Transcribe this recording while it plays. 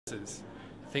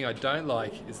The thing I don't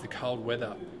like is the cold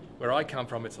weather. Where I come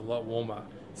from, it's a lot warmer,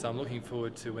 so I'm looking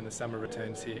forward to when the summer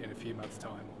returns here in a few months'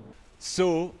 time.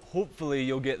 So, hopefully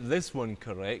you'll get this one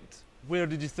correct. Where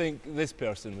did you think this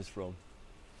person was from?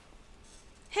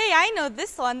 Hey, I know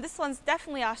this one. This one's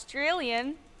definitely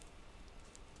Australian.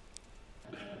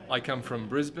 I come from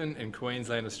Brisbane in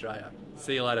Queensland, Australia.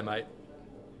 See you later, mate.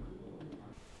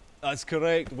 That's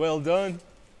correct. Well done.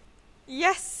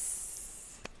 Yes!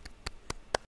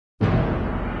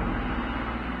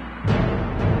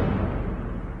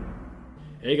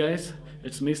 Hey guys,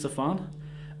 it's me, Stefan.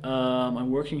 I'm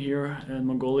working here in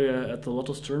Mongolia at the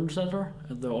Lotto Stern Center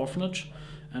at the orphanage,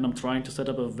 and I'm trying to set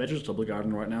up a vegetable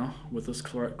garden right now with this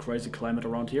crazy climate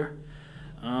around here.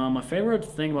 My favorite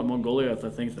thing about Mongolia is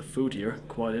I think the food here,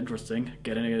 quite interesting,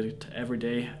 getting it every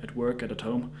day at work and at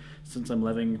home, since I'm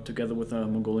living together with a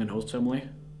Mongolian host family.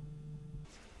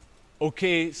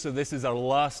 Okay, so this is our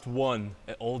last one.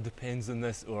 It all depends on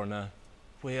this, Orna.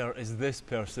 Where is this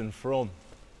person from?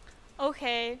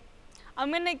 Okay,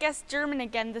 I'm gonna guess German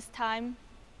again this time.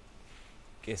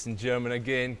 Guessing German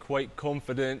again, quite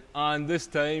confident, and this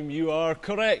time you are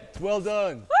correct. Well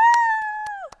done. Woo!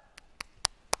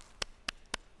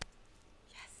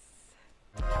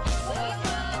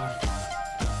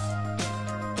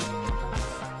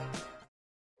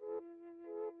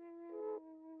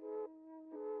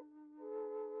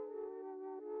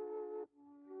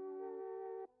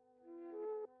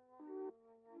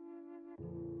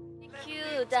 Take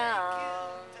you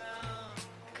down,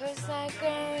 'cause I'm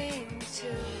going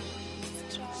to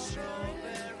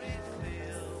strawberry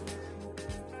field.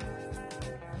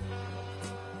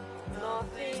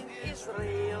 Nothing is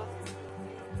real,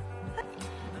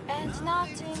 and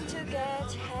nothing to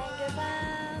get hang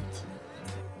about.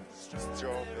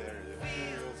 Strawberry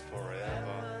fields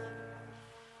forever.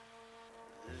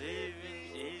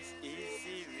 Living is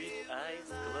easy with eyes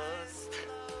closed.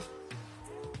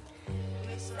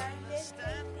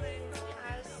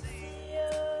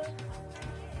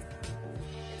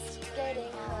 It's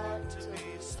getting hard to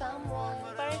be someone,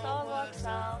 but it all works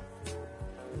out.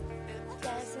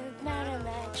 Doesn't matter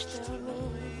much to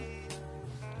me.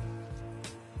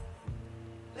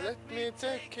 Let me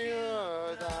take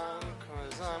you down,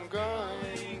 'cause I'm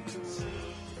going to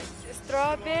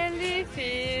Strawberry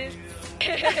fields.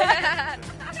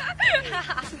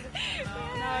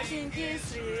 Nothing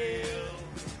is real.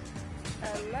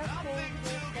 Nothing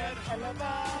is that all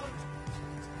about.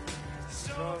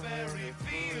 strawberry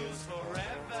fields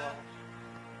forever.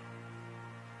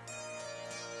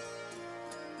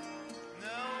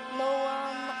 No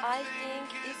one, I think,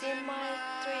 is in my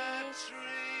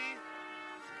tree.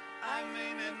 I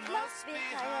mean it Must be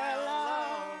higher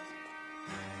alone.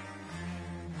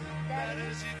 That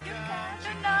is, you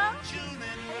can't know. Tune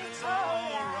in, It's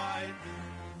alright.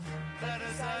 That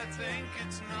is, I think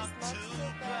it's not too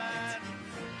bad.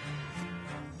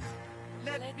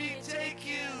 Let me take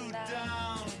you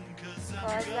down, 'cause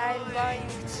I'm going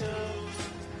to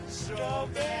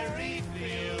strawberry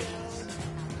fields.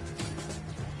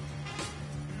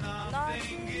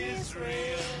 Nothing is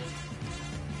real.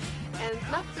 and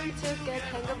nothing to get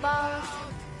hang about.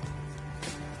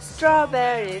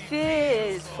 Strawberry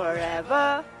fields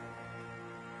forever.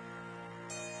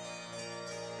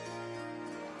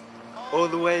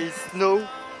 Always no,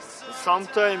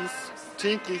 sometimes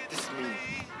think it is me.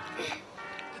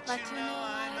 But you know,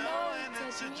 I know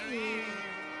it's a dream.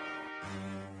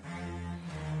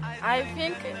 I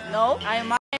think no, I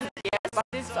might yes, but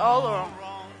it's all wrong.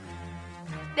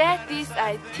 That is,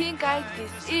 I think I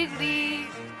disagree.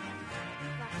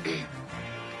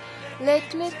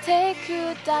 Let me take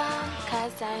you down,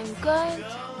 'cause I'm going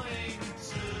to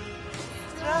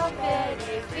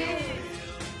strawberry fields.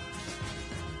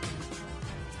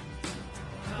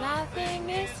 Nothing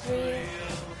is real,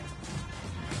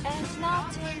 and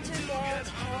nothing to get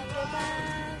hang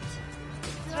about.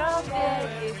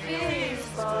 Strawberry fields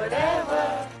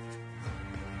forever.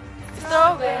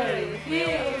 Strawberry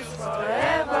fields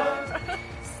forever.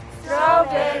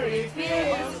 Strawberry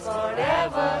fields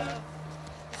forever.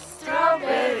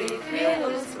 Strawberry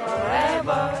fields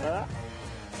forever.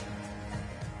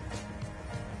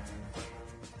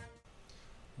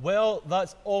 Well,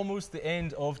 that's almost the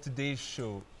end of today's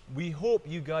show. We hope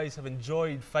you guys have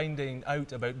enjoyed finding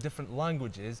out about different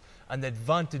languages and the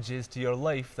advantages to your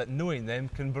life that knowing them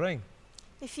can bring.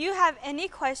 If you have any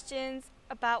questions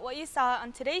about what you saw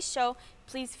on today's show,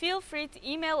 please feel free to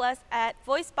email us at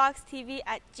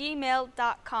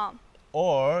voiceboxtv@gmail.com.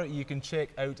 Or you can check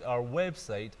out our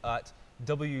website at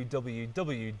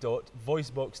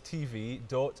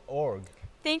www.voiceboxtv.org.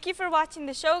 Thank you for watching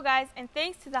the show, guys, and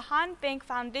thanks to the Han Bank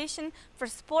Foundation for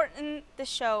supporting the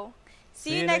show.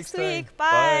 See you next week.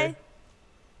 time.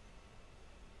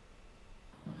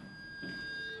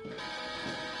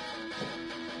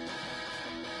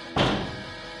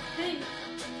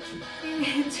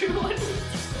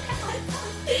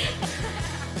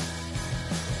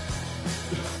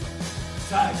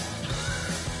 Bye.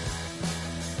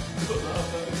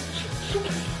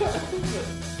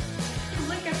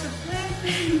 Look at the plant.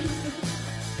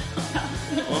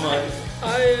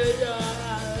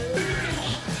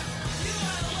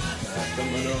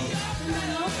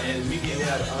 And we can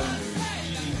have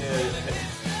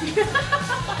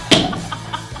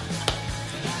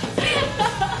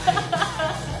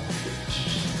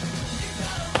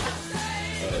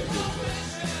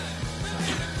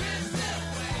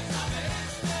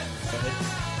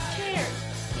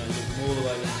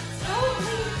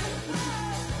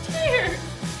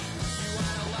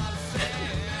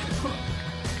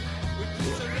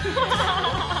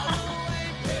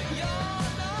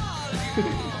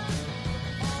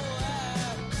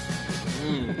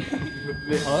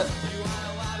Bit hot.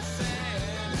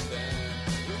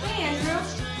 Hey, Andrew.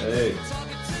 Hey.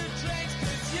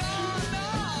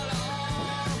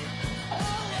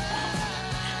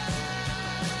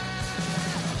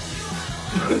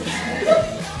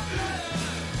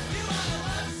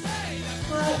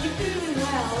 Well, you've been doing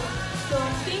well, so I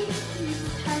think it's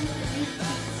time for you to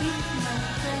speak to my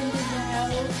friend in the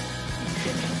house.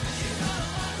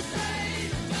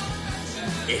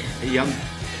 Hey, young.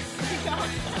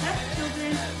 Have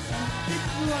children and sip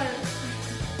water.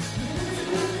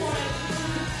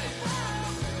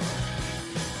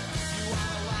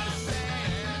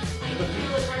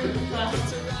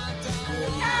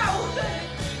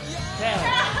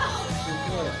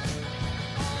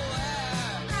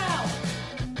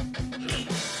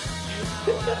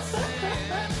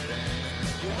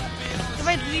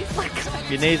 My least like.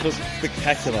 Your knees look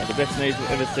spectacular. The best knees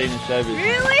we've ever seen in showbiz.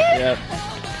 Really? Yeah.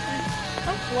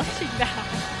 I'm blushing now.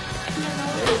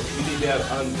 You need to have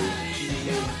Andrew.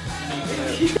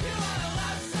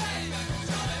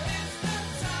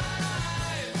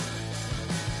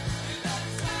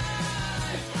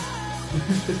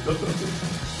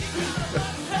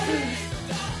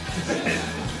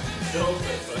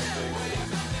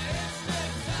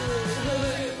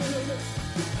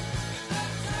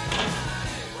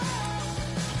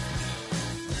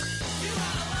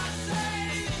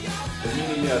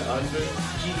 Hindi niya Andrew,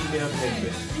 hindi niya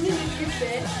Pembe.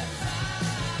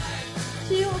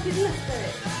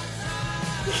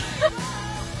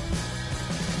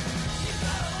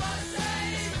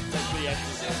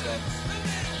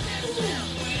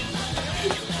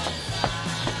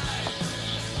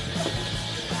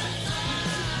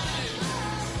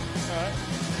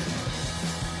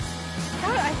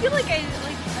 God, I feel like I'm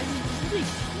really